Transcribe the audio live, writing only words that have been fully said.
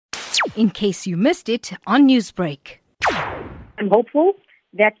in case you missed it on Newsbreak. I'm hopeful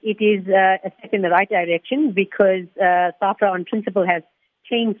that it is a step in the right direction because SAHPRA on principle has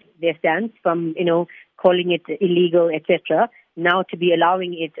changed their stance from, calling it illegal, etc. Now to be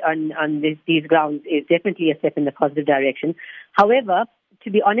allowing it on these grounds is definitely a step in the positive direction. However, to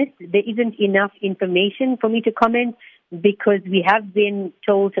be honest, there isn't enough information for me to comment because we have been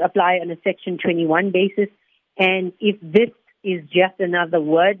told to apply on a Section 21 basis. And if this is just another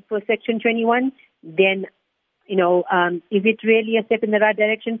word for Section 21, then, is it really a step in the right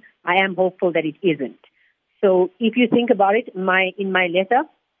direction? I am hopeful that it isn't. So if you think about it, in my letter,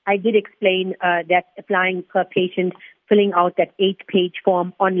 I did explain that applying per patient, filling out that 8-page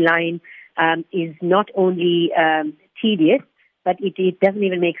form online is not only tedious, but it doesn't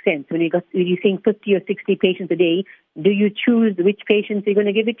even make sense. When you're seeing 50 or 60 patients a day, do you choose which patients you're going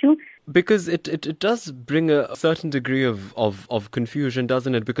to give it to? Because it does bring a certain degree of confusion,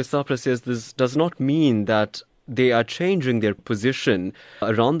 doesn't it? Because SAHPRA says this does not mean that they are changing their position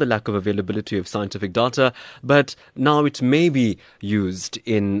around the lack of availability of scientific data, but now it may be used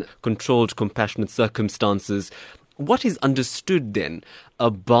in controlled, compassionate circumstances. What is understood then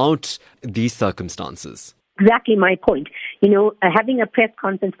about these circumstances? Exactly my point. Having a press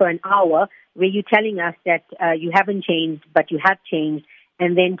conference for an hour where you're telling us that you haven't changed, but you have changed,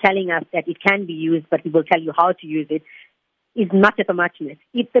 and then telling us that it can be used, but we will tell you how to use it, is much of a muchness.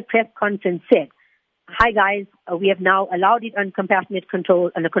 If the press conference said, "Hi guys, we have now allowed it on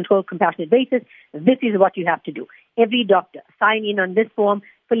a controlled compassionate basis. This is what you have to do. Every doctor sign in on this form,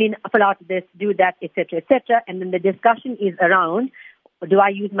 fill out this, do that, etc., etc." And then the discussion is around: do I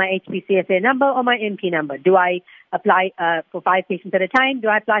use my HPCSA number or my MP number? Do I apply for 5 patients at a time? Do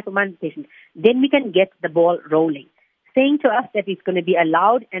I apply for 1 patient? Then we can get the ball rolling. Saying to us that it's going to be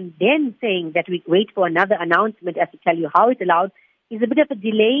allowed and then saying that we wait for another announcement as to tell you how it's allowed is a bit of a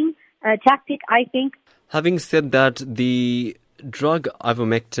delaying tactic, I think. Having said that, the drug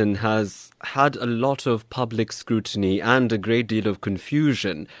Ivermectin has had a lot of public scrutiny and a great deal of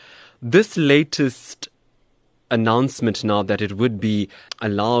confusion. This latest announcement now that it would be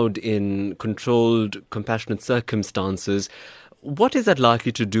allowed in controlled, compassionate circumstances, what is that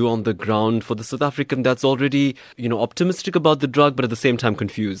likely to do on the ground for the South African that's already, optimistic about the drug, but at the same time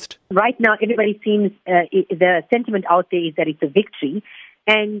confused? Right now, everybody seems, the sentiment out there is that it's a victory.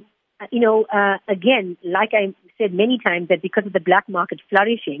 And, again, like I said many times, that because of the black market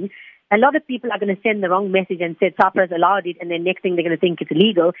flourishing, a lot of people are going to send the wrong message and say SAHPRA has allowed it, and then next thing they're going to think it's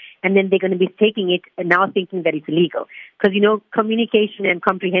illegal, and then they're going to be taking it and now thinking that it's illegal. Because, communication and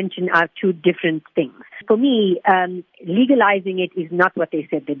comprehension are two different things. For me, legalizing it is not what they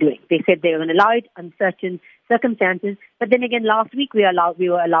said they're doing. They said they were going to allow it on certain circumstances, but then again, last week we were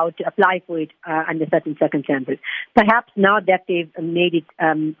allowed to apply for it under certain circumstances. Perhaps now that they've made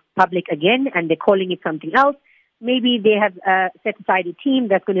it public again and they're calling it something else, maybe they have set aside a team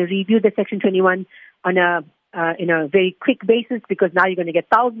that's going to review the Section 21 on a very quick basis, because now you're going to get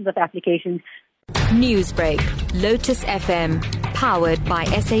thousands of applications. Newsbreak, Lotus FM, powered by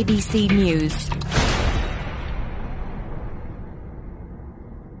SABC News.